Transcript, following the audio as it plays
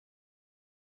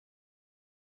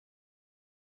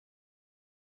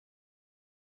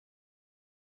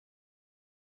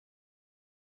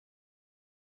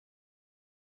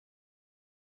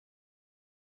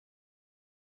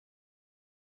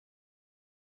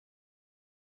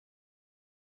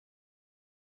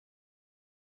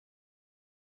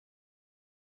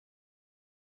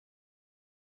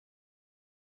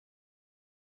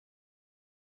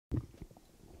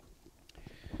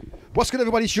What's good,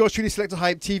 everybody? It's yours truly, Selector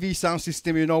Hype TV sound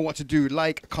system. You know what to do.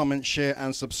 Like, comment, share,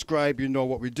 and subscribe. You know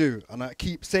what we do. And I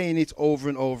keep saying it over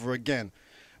and over again.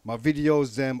 My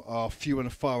videos, them are few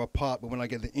and far apart, but when I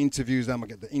get the interviews, I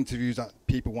get the interviews that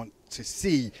people want to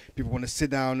see. People want to sit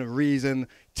down and reason,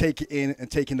 take it in, and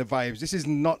take in the vibes. This is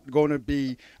not going to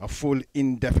be a full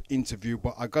in-depth interview,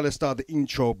 but I got to start the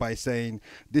intro by saying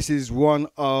this is one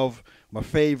of my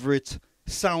favorite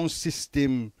sound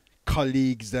system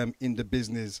colleagues in the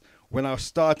business. When I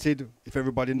started, if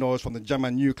everybody knows, from the Jam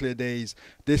and Nuclear days,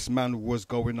 this man was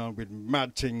going on with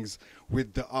mad things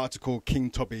with the article King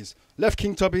Tubbies. Left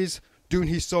King Tubbies doing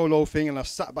his solo thing, and I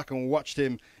sat back and watched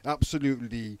him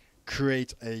absolutely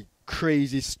create a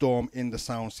crazy storm in the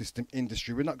sound system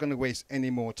industry. We're not going to waste any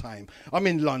more time. I'm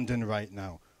in London right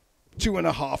now.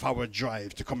 2.5 hour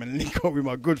drive to come and link up with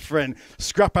my good friend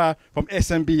Scrappa from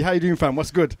SnB. How you doing, fam?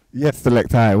 What's good? Yes,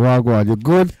 Selector. Hi, well, go on. You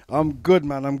good? I'm good,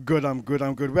 man. I'm good.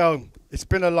 Well, it's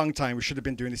been a long time. We should have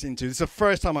been doing this interview. This is the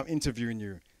first time I'm interviewing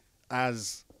you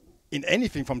as in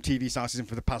anything from TV sound system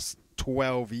for the past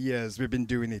 12 years. We've been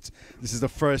doing it. This is the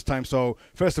first time. So,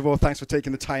 first of all, thanks for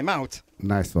taking the time out.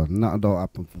 Nice one. Nothing don't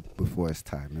happen before it's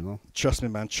time, you know? Trust me,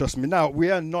 man. Trust me. Now, we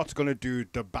are not going to do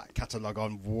the back catalogue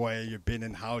on where you've been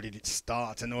and how did it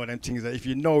start and all them things. That if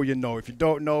you know, you know. If you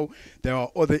don't know, there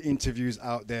are other interviews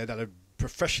out there that have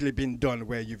professionally been done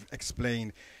where you've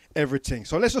explained everything.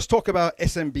 So, let's just talk about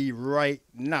SnB right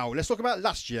now. Let's talk about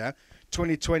last year,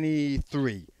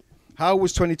 2023. How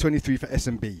was 2023 for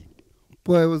SnB?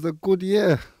 Boy, it was a good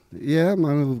year. Yeah,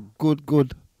 man, it was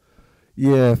good.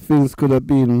 Yeah, things could have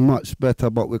been much better,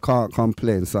 but we can't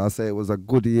complain. So I say it was a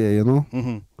good year, you know?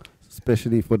 Mm-hmm.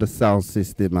 Especially for the sound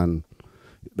system and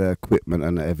the equipment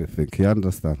and everything. You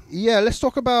understand? Yeah, let's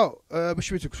talk about,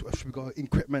 should we go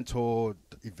equipment or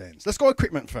events? Let's go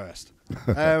equipment first.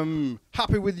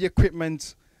 Happy with the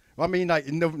equipment? I mean, like,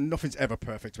 nothing's ever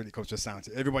perfect when it comes to sound.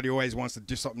 Everybody always wants to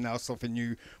do something else, something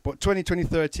new. But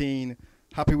 2013,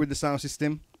 happy with the sound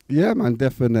system? Yeah, man,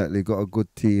 definitely got a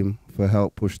good team for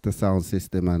help push the sound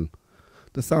system, and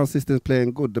the sound system's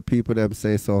playing good. The people them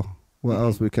say so. What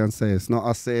else we can say? It's not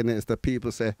us saying it. It's the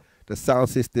people say the sound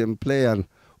system play, and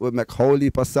we make whole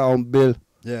heap of sound bill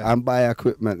and buy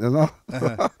equipment, you know.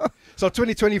 So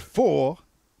 2024,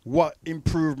 what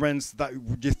improvements that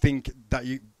you think that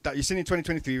you seen in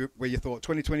 2023 where you thought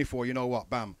 2024, you know what,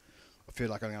 bam, I feel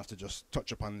like I'm gonna have to just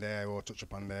touch upon there,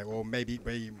 or maybe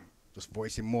just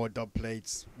voicing more dub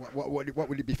plates. What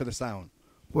would it be for the sound?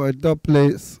 Well, dub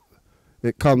plates,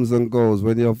 it comes and goes.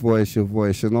 When you voice,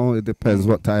 you know. It depends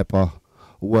what type of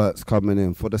work's coming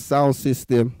in. For the sound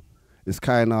system, it's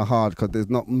kind of hard because there's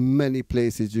not many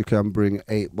places you can bring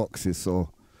 8 boxes. So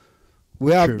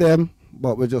we have them,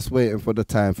 but we're just waiting for the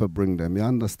time to bring them. You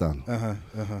understand?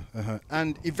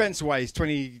 And events-wise,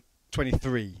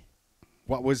 2023,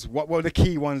 what were the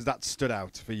key ones that stood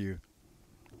out for you?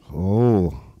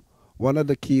 Oh, one of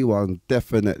the key ones,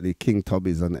 definitely King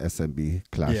Tubbies and SnB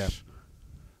clash. Yeah.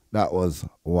 That was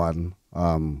one.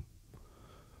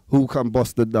 Who Can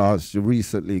Bust the Dance,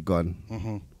 recently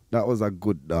gone. That was a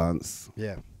good dance.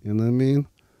 Yeah. You know what I mean?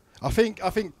 I think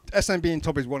SnB and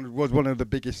Tubbies was one of the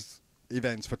biggest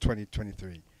events for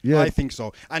 2023. Yeah. I think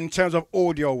so. And in terms of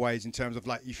audio-wise, in terms of,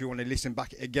 like, if you want to listen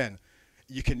back again,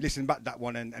 you can listen back that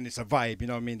one and it's a vibe, you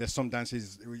know what I mean? There's some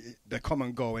dances, they come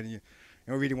and go, and you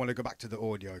don't really want to go back to the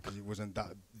audio because it wasn't that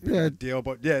big a deal.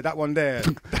 But yeah, that one there,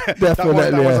 that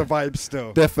was a vibe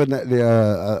still. Definitely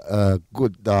a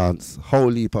good dance.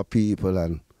 Whole heap of people,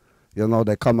 and you know,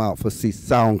 they come out for see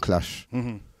sound clash.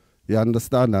 You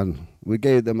understand? And we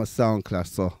gave them a sound clash,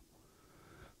 so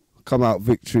come out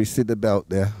victory, see the belt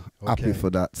there. Okay. Happy for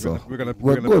that. So we're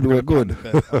good.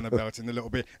 On the belt in a little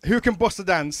bit. Who Can Bust the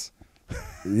Dance?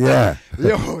 Yeah.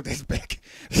 Yo, there's big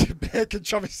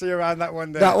controversy around that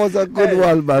one there. That was a good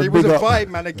one, man. It was a vibe,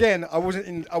 man. Again, I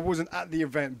wasn't at the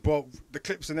event, but the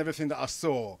clips and everything that I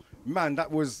saw, man,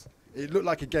 it looked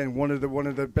like, again, one of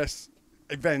the best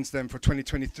events then for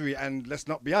 2023. And let's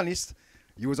not be honest,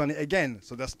 you was on it again.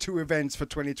 So that's 2 events for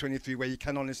 2023 where you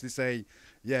can honestly say,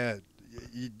 yeah,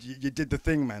 you did the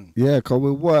thing, man. Yeah, because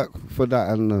we work for that,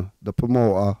 and the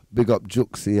promoter, big up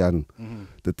Juxie and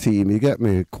the team, you get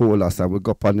me, call us and we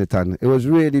got on it, and it was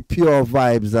really pure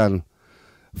vibes and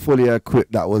fully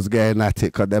equipped that was getting at it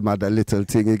because them had a little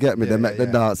thing, you get me, they make the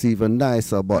dance even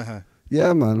nicer, but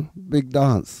yeah, man, big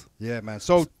dance. Yeah, man.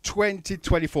 So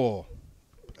 2024,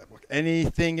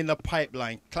 anything in the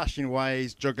pipeline, clashing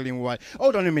wise, juggling wise?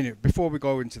 Hold on a minute before we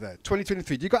go into that.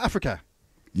 2023, you got Africa?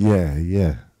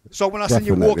 Yeah. So when I seen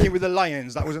you walking with the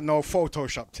lions, that wasn't no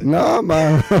Photoshop thing. No,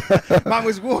 man. Man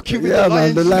was walking with the lions. Yeah,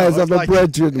 man, the lions are the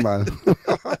brethren, man.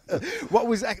 What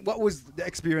was the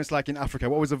experience like in Africa?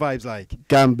 What was the vibes like?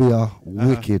 Gambia,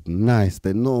 wicked, nice.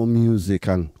 They know music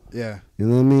and Yeah. you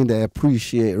know what I mean. They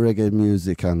appreciate reggae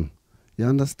music and you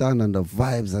understand, and the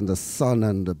vibes and the sun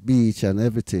and the beach and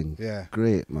everything. Yeah.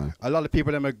 Great, man. A lot of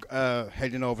people them are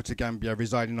heading over to Gambia,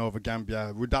 residing over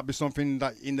Gambia. Would that be something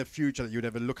that in the future that you'd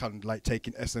ever look at, like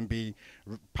taking SnB,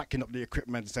 packing up the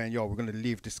equipment, saying, "Yo, we're going to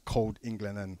leave this cold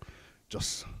England and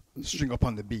just string up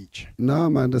on the beach"? No,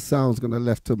 man, the sound's gonna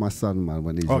left to my son, man,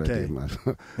 when he's Okay. ready, man.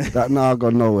 That now go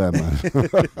nowhere, man.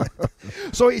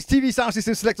 So it's TV Sound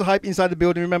System Selector Hype inside the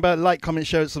building. Remember, like, comment,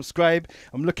 share, subscribe.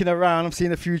 I'm looking around. I'm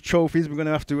seeing a few trophies. We're going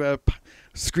to have to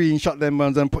screenshot them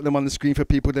ones and put them on the screen for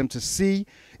people them to see.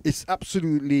 It's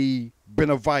absolutely been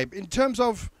a vibe. In terms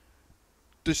of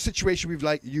the situation with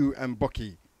like you and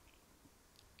Bucky,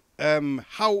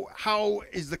 how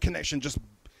is the connection just...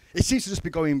 It seems to just be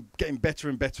getting better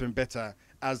and better and better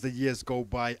as the years go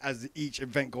by, as each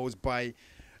event goes by.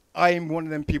 I'm one of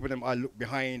them people that I look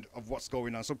behind of what's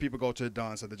going on. Some people go to the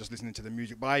dance and they're just listening to the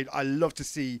music, but I love to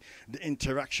see the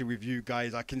interaction with you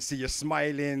guys. I can see you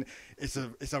smiling. It's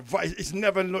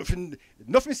never nothing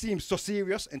seems so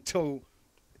serious until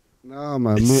No,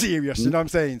 man. it's serious. You know what I'm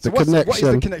saying? So what is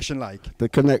the connection like? The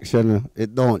connection,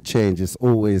 it don't change. It's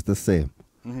always the same.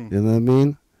 Mm-hmm. You know what I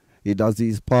mean? He does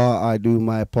his part, I do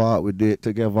my part, we do it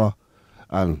together,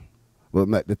 and we'll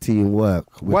make the team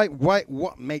work. Why?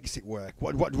 What makes it work?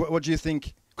 What do you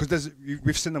think? Because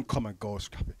we've seen them come and go.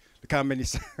 Scrappa. Look how many.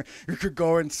 You could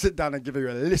go and sit down and give you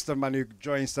a list of man who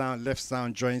join sound, left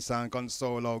sound, join sound, gone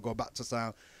solo, go back to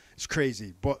sound. It's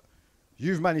crazy, but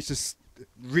you've managed to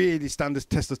really stand the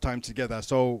test of time together.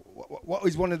 So, what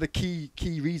is one of the key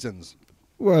reasons?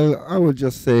 Well, I would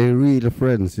just say real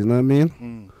friends. You know what I mean?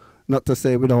 Mm. Not to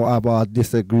say we don't have our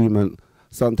disagreement.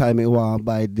 Sometimes he want to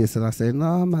buy this and I say,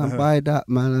 no, man, buy that,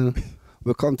 man. And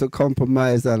we come to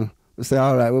compromise and we say,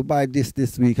 all right, we'll buy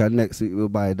this week and next week we'll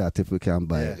buy that if we can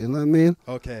buy it. You know what I mean?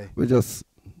 Okay. We just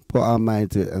put our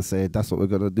mind to it and say that's what we're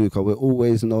going to do because we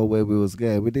always know where we was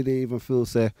going. We didn't even feel,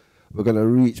 say, we're going to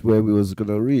reach where we was going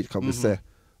to reach because we say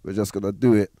we're just going to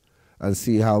do it and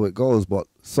see how it goes. But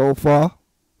so far,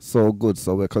 so good.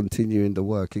 So we're continuing the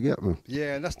work, you get me?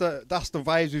 Yeah, and that's the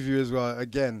vibes with you as well.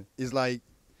 Again, is like,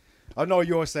 I know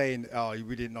you're saying, oh,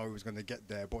 we didn't know he was going to get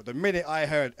there, but the minute I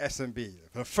heard SnB,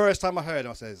 the first time I heard it,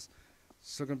 I says,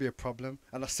 it's still going to be a problem.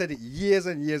 And I said it years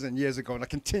and years and years ago, and I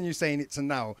continue saying it to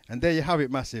now. And there you have it,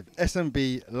 massive.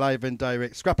 SnB, live and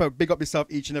direct. Scrappa, big up yourself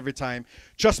each and every time.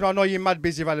 Trust me, I know you're mad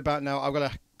busy right about now. I've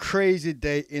got a crazy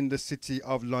day in the city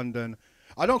of London.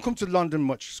 I don't come to London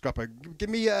much, Scrappa. Give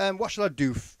me, what should I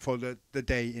do for the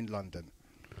day in London?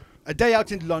 A day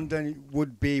out in London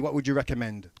would be, what would you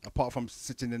recommend? Apart from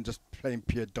sitting and just playing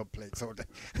pure dub plates all day.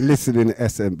 Listening to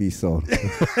SnB song.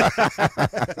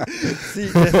 See,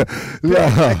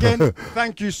 again,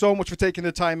 thank you so much for taking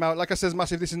the time out. Like I said,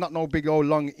 massive, this is not no big old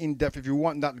long in-depth. If you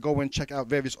want that, go and check out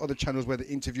various other channels where the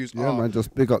interviews are. Yeah, man,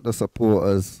 just big up the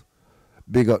supporters,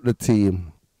 big up the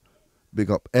team, big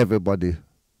up everybody.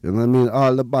 You know what I mean?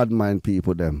 All the bad mind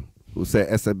people, them, who say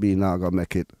SnB now gonna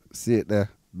make it. See it there?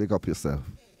 Big up yourself.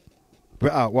 We're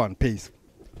out. One. Peace.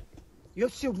 You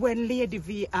see, when Lady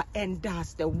V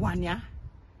endorse the one ya,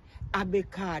 I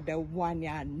because the one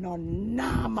ya no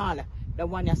normal, the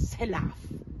one ya sell off.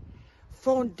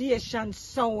 Foundation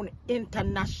Sound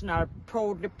International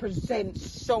proudly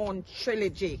presents Sound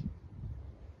Trilogy.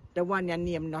 The one ya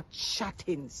name not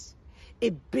Chattings.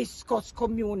 Hibiscus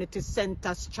Community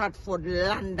Centre, Stratford,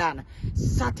 London,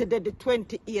 Saturday the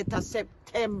 28th of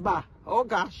September. Oh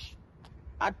gosh,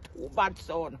 a too bad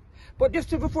sound. But just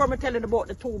before me telling about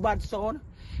the too bad sound,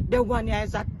 the one here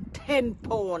is a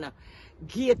 £10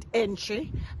 gate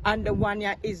entry, and the one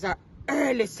here is a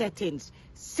early settings,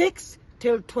 6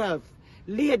 till 12.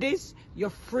 Ladies, you're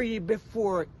free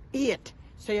before 8,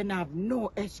 so you have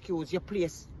no excuse. Your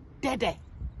place dead.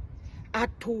 A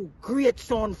two great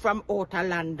sound from outer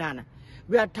London.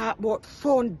 We are talking about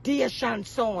Foundation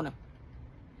Sound.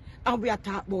 And we are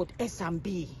talking about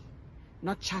SnB.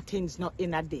 Not Chattings, not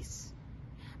in a this.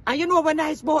 And you know what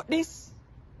nice about this?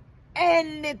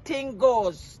 Anything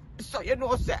goes. So you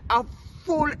know, say a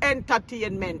full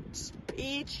entertainment.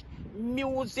 Speech,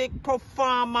 music,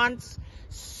 performance,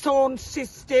 sound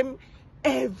system,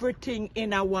 everything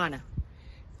in a one.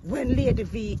 When Lady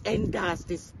V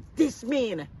endorses this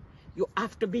mean you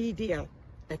have to be there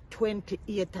the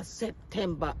 28th of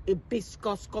September,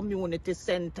 Hibiscus Community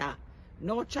Centre.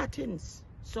 No Chattings,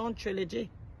 Sound Trilogy.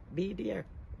 Be there.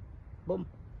 Boom.